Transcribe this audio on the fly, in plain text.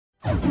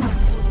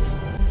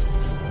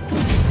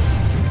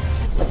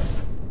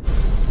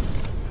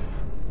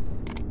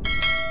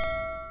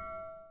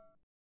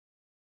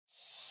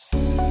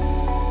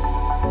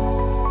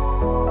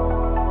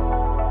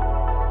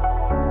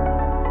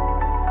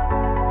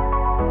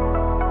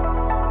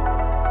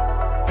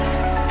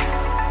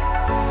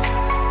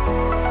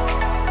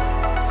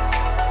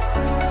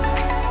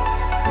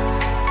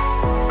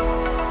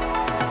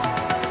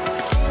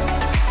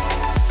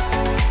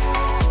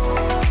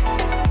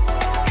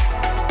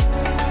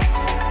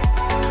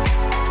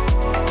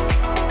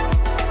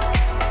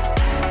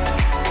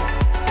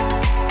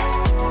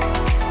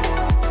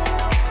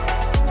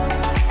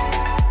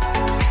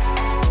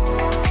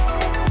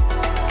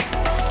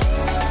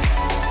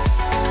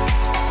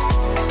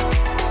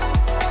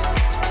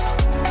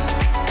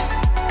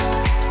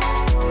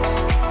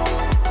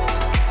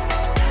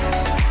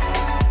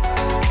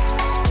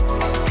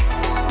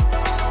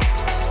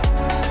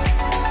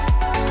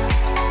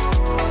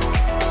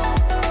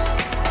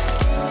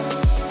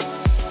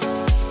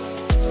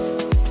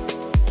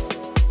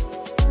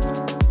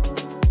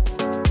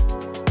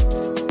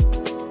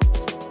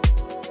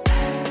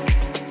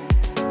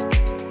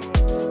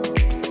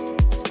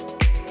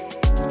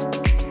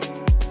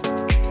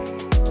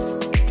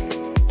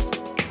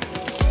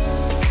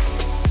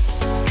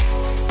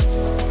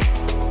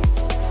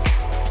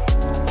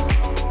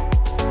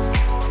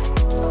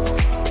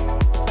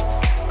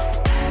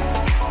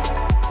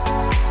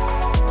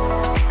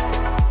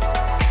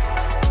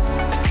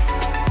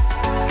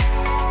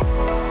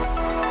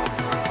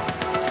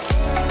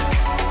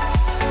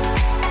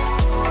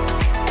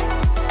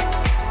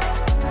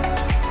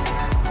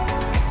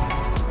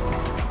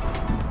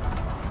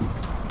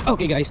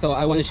Okay guys, so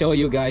I want to show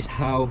you guys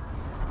how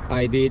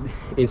I did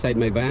inside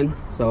my van.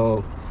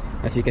 So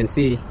as you can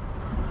see,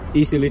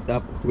 easy lift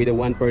up with a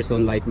one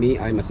person like me.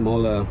 I'm a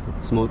small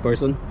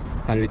person,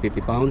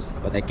 150 pounds,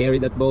 but I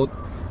carried that boat,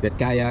 that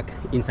kayak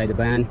inside the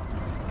van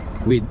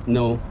with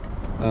no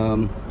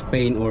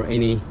pain or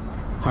any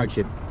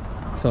hardship.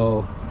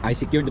 So I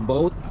secured the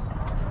boat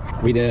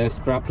with a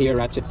strap here,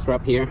 ratchet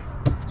strap here,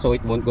 so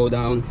it won't go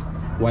down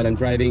while I'm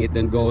driving. It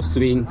then go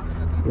swing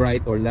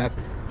right or left.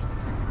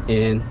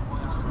 And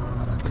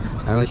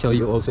I will show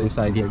you also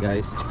inside here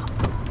guys.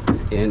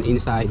 And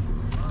inside,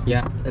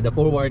 yeah, the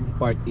forward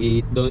part,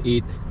 it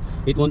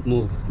won't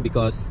move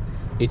because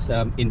it's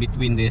in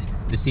between the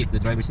seat, the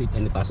driver's seat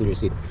and the passenger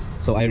seat.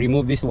 So I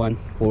removed this one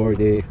for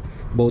the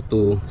boat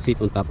to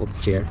sit on top of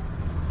the chair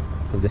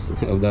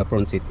of the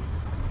front seat.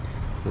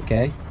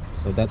 Okay,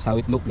 so that's how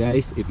it look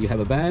guys. If you have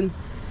a van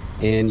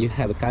and you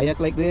have a kayak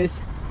like this,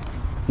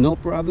 no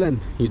problem.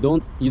 You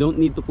don't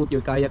need to put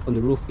your kayak on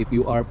the roof if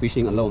you are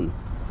fishing alone.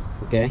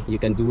 Okay, you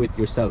can do it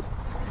yourself.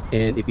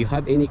 And if you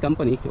have any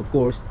company, of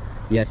course,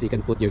 yes, you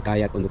can put your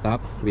kayak on the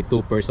top with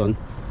two person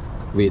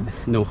with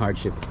no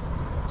hardship.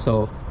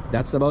 So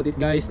that's about it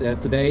guys.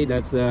 Today,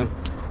 that's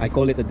I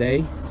call it a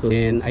day. So,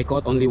 and I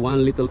caught only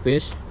one little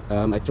fish.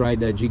 I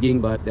tried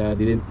jigging but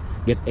didn't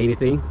get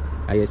anything.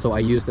 So I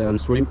used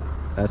shrimp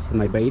as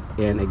my bait,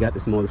 and I got a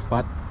small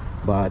spot,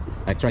 but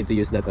I tried to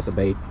use that as a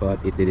bait,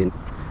 but it didn't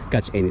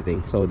catch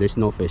anything. So there's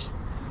no fish.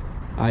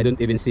 I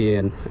don't even see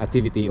an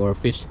activity or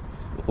fish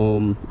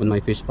on my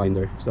fish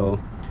finder. So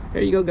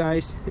there you go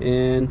guys,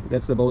 and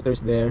that's the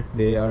boaters there.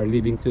 They are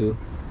leaving to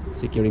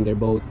securing their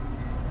boat.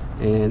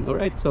 And all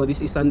right, so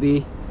this is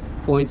Sandy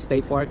Point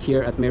State Park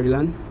here at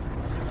Maryland.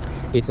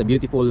 It's a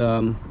beautiful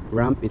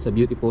ramp. It's a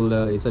beautiful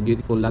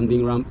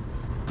landing ramp.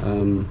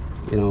 You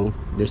know,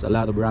 there's a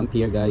lot of ramp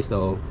here guys.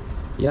 So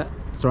yeah,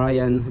 try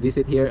and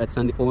visit here at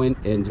Sandy Point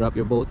and drop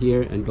your boat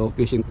here and go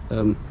fishing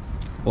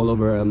all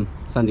over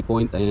Sandy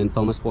Point and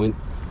Thomas Point,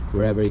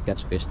 wherever you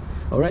catch fish.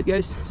 Alright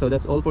guys, so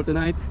that's all for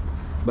tonight.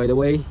 By the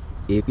way,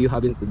 if you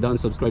haven't done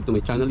subscribe to my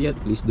channel yet,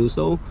 please do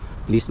so.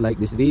 Please like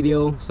this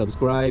video,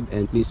 subscribe,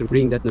 and please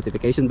ring that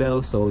notification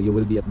bell so you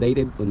will be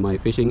updated on my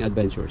fishing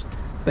adventures.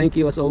 Thank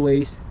you as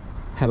always.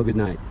 Have a good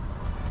night.